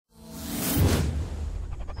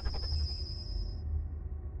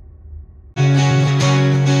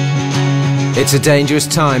It's a dangerous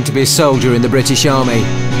time to be a soldier in the British Army,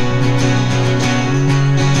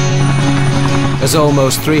 as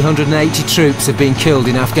almost 380 troops have been killed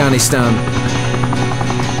in Afghanistan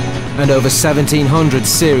and over 1,700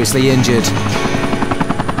 seriously injured.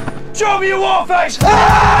 Show me your war face!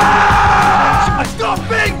 Ah! Stop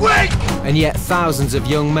being weak! And yet thousands of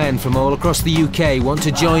young men from all across the UK want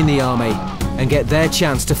to join the army and get their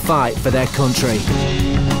chance to fight for their country.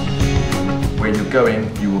 Where you're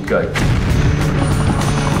going, you will go.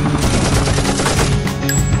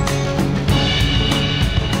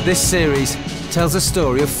 This series tells a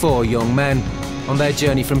story of 4 young men on their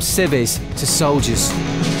journey from civvies to soldiers.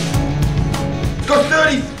 Got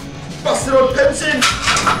 30 busted on pimps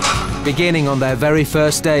in! Beginning on their very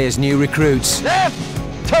first day as new recruits. Left!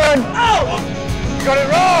 Turn! Out! You got it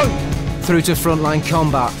wrong! Through to frontline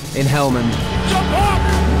combat in Helmand. Jump up!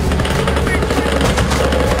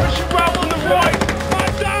 Push your grab on the right!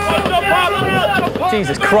 Jump up!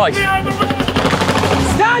 Jesus Christ!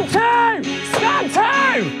 Stand to! Stand to!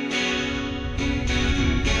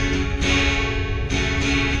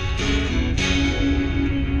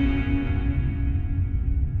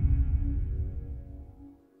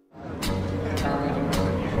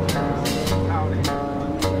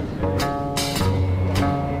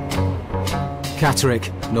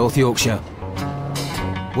 Catterick, North Yorkshire.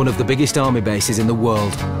 One of the biggest army bases in the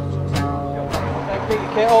world. Pick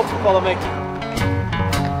your kit up, follow me.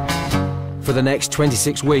 For the next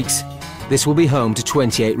 26 weeks, this will be home to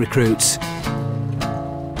 28 recruits,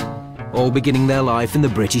 all beginning their life in the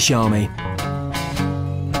British Army.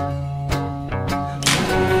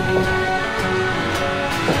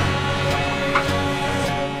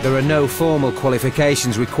 There are no formal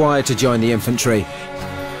qualifications required to join the infantry.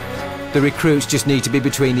 The recruits just need to be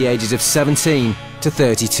between the ages of 17 to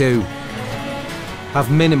 32,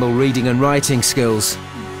 have minimal reading and writing skills,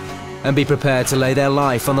 and be prepared to lay their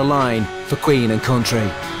life on the line for Queen and country.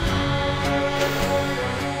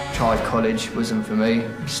 Tried college, wasn't for me.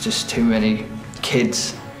 It's just too many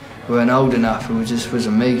kids who weren't old enough, it just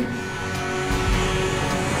wasn't me.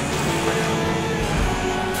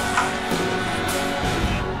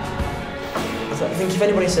 I think if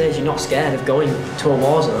anybody says you're not scared of going to a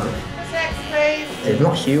war zone, it's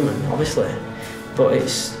not human, obviously, but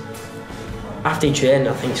it's after you train,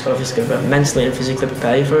 I think it's got to mentally and physically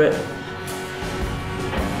prepare you for it.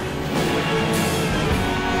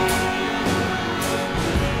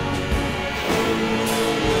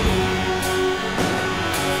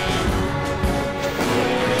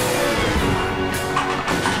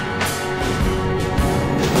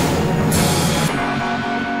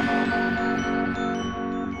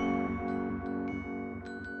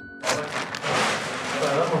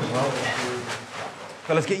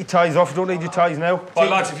 Let's get your ties off. You don't need your ties now. Right,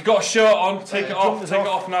 lads, if you've got a shirt on, take it off. Take it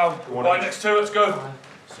off now. Right, next two, let's go.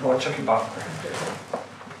 Right, check your back.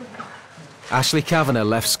 Ashley Kavanagh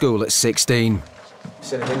left school at 16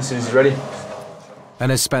 Send it in as soon as he's ready. and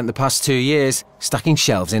has spent the past 2 years stacking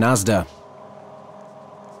shelves in Asda.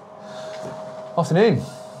 Afternoon.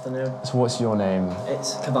 Afternoon. So what's your name?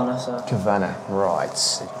 It's Kavanagh, sir. Kavanagh,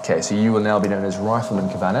 right. Okay, so you will now be known as Rifleman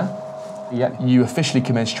Kavanagh. Yeah, you officially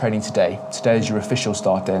commence training today. Today is your official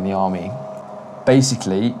start day in the army.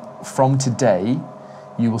 Basically, from today,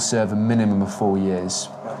 you will serve a minimum of 4 years.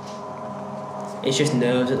 It's just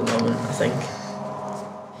nerves at the moment, I think.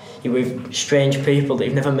 You're with strange people that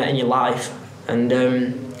you've never met in your life, and you're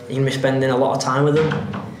going to be spending a lot of time with them.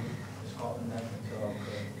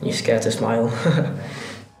 And you're scared to smile.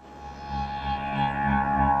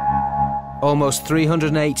 Almost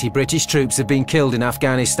 380 British troops have been killed in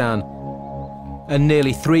Afghanistan, and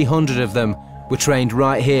nearly 300 of them were trained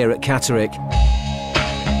right here at Catterick.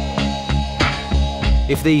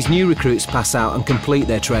 If these new recruits pass out and complete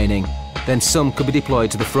their training, then some could be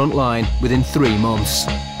deployed to the front line within 3 months.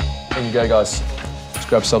 There you go, guys. Let's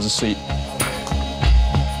grab yourselves a seat.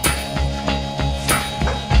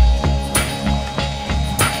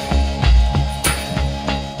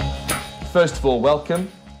 First of all, welcome.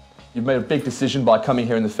 You've made a big decision by coming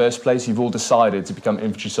here in the first place. You've all decided to become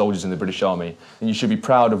infantry soldiers in the British Army, and you should be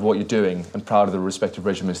proud of what you're doing and proud of the respective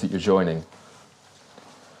regiments that you're joining.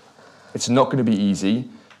 It's not going to be easy.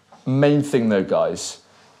 Main thing though, guys,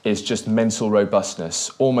 is just mental robustness.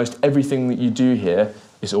 Almost everything that you do here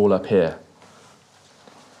is all up here.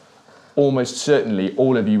 Almost certainly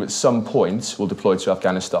all of you at some point will deploy to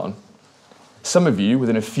Afghanistan. Some of you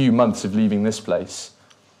within a few months of leaving this place.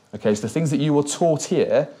 Okay, so the things that you were taught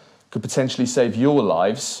here could potentially save your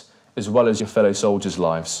lives as well as your fellow soldiers'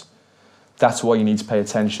 lives. That's why you need to pay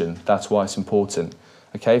attention. That's why it's important.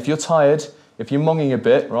 Okay, if you're tired, if you're monging a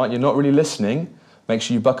bit, right, you're not really listening, Make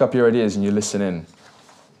sure you buck up your ideas and you listen in.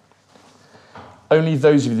 Only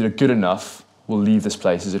those of you that are good enough will leave this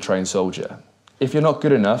place as a trained soldier. If you're not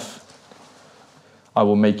good enough, I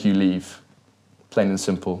will make you leave. Plain and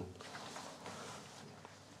simple.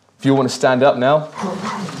 If you want to stand up now.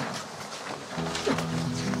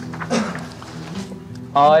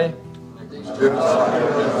 I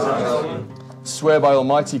swear by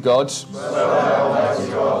Almighty God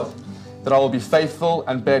that I will be faithful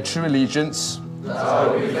and bear true allegiance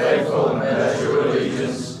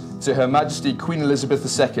to Her Majesty Queen Elizabeth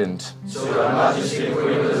II,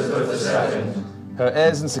 her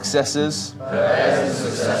heirs and successors,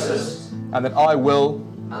 and that I will,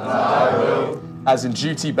 as in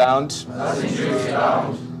duty bound,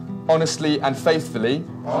 honestly and faithfully,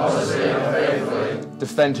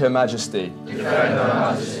 defend Her Majesty,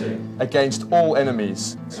 against all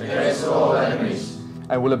enemies,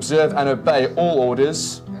 and will observe and obey all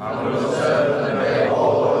orders,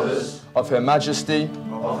 of Her Majesty,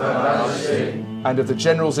 and of the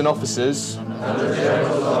generals and officers,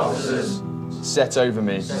 set over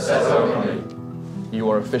me. You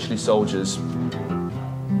are officially soldiers.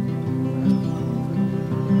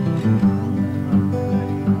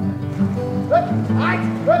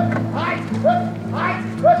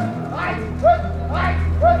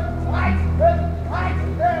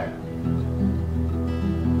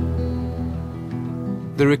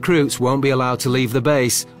 The recruits won't be allowed to leave the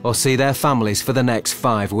base or see their families for the next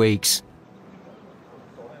 5 weeks.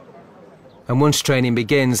 And once training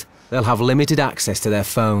begins, they'll have limited access to their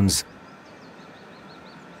phones.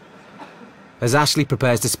 As Ashley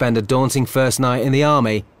prepares to spend a daunting first night in the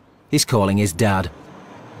army, he's calling his dad.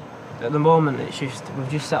 At the moment, it's just,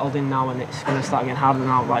 we've just settled in now and it's going to start getting harder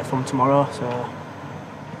now, like from tomorrow, so...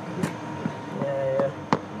 Yeah.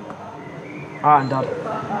 Alright, Dad.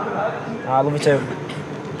 I love you too.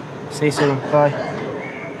 See you soon, bye.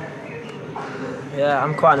 Yeah,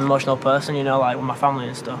 I'm quite an emotional person, you know, like with my family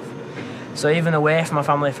and stuff. So even away from my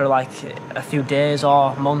family for like a few days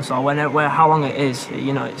or months or whenever, how long it is,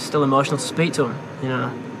 you know, it's still emotional to speak to them, you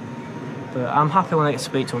know. But I'm happy when I get to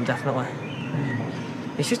speak to them, definitely.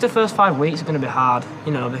 It's just the first 5 weeks are going to be hard,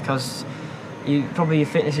 you know, because probably your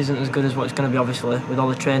fitness isn't as good as what it's going to be, obviously, with all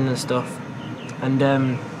the training and stuff. And,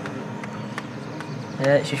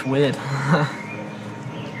 yeah, it's just weird.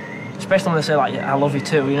 Especially when they say, like, I love you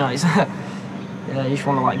too, you know, it's, yeah, you just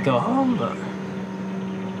want to, like, go home, but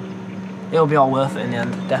it'll be all worth it in the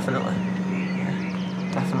end, definitely.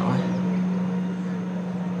 Yeah, definitely.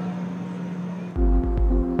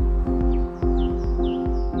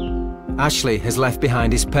 Ashley has left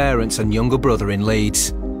behind his parents and younger brother in Leeds.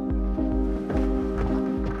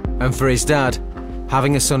 And for his dad,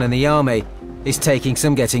 having a son in the army is taking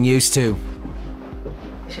some getting used to.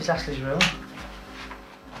 This is Ashley's room.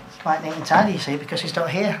 It's quite neat and tidy, you see, because he's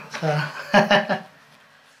not here. So. I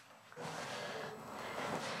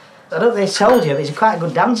don't think he told you, but he's quite a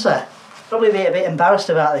good dancer. Probably be a bit embarrassed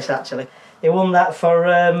about this, actually. He won that for,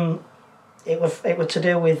 it was to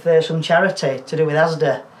do with some charity, to do with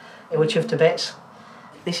Asda. It was chuffed to bits.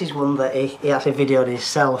 This is one that he actually videoed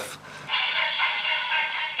himself.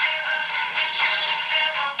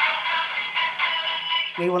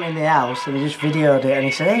 We went in the house and he just videoed it and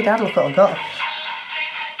he said, "Hey Dad, look what I've got."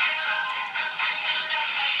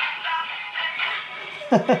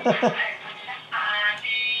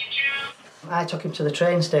 I took him to the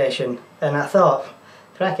train station and I thought,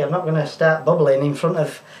 crikey, I'm not going to start bubbling in front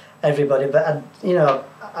of everybody, but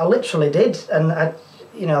I literally did, and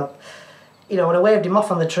when I waved him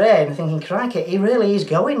off on the train, thinking, crikey, he really is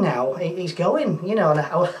going now. He's going, and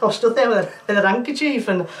I was stood there with an handkerchief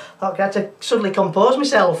and thought I had to suddenly compose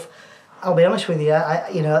myself. I'll be honest with you,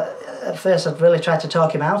 at first I'd really tried to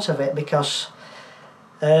talk him out of it because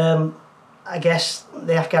I guess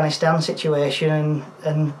the Afghanistan situation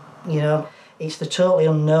and it's the totally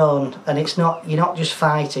unknown, and you're not just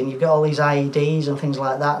fighting, you've got all these IEDs and things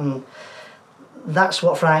like that, and that's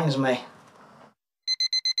what frightens me.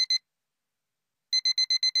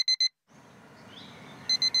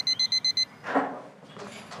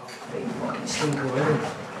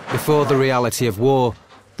 Before the reality of war,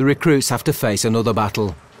 the recruits have to face another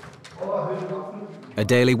battle. A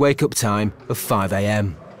daily wake-up time of 5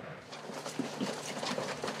 AM.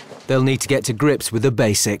 They'll need to get to grips with the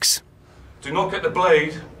basics. Do not get the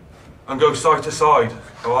blade and go side to side,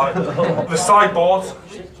 all right? The sideboards,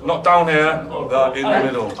 not down here, they're in the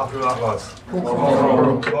middle. Happy with that,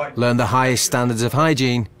 lads? Learn the highest standards of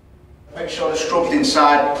hygiene. Make sure they're scrubbed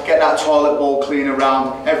inside, get that toilet bowl clean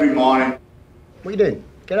around every morning. What are you doing?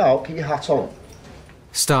 Get out, keep your hat on.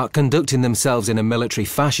 Start conducting themselves in a military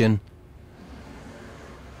fashion.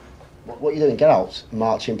 What are you doing? Get out.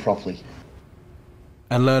 March in properly.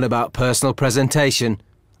 And learn about personal presentation,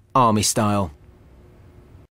 army style.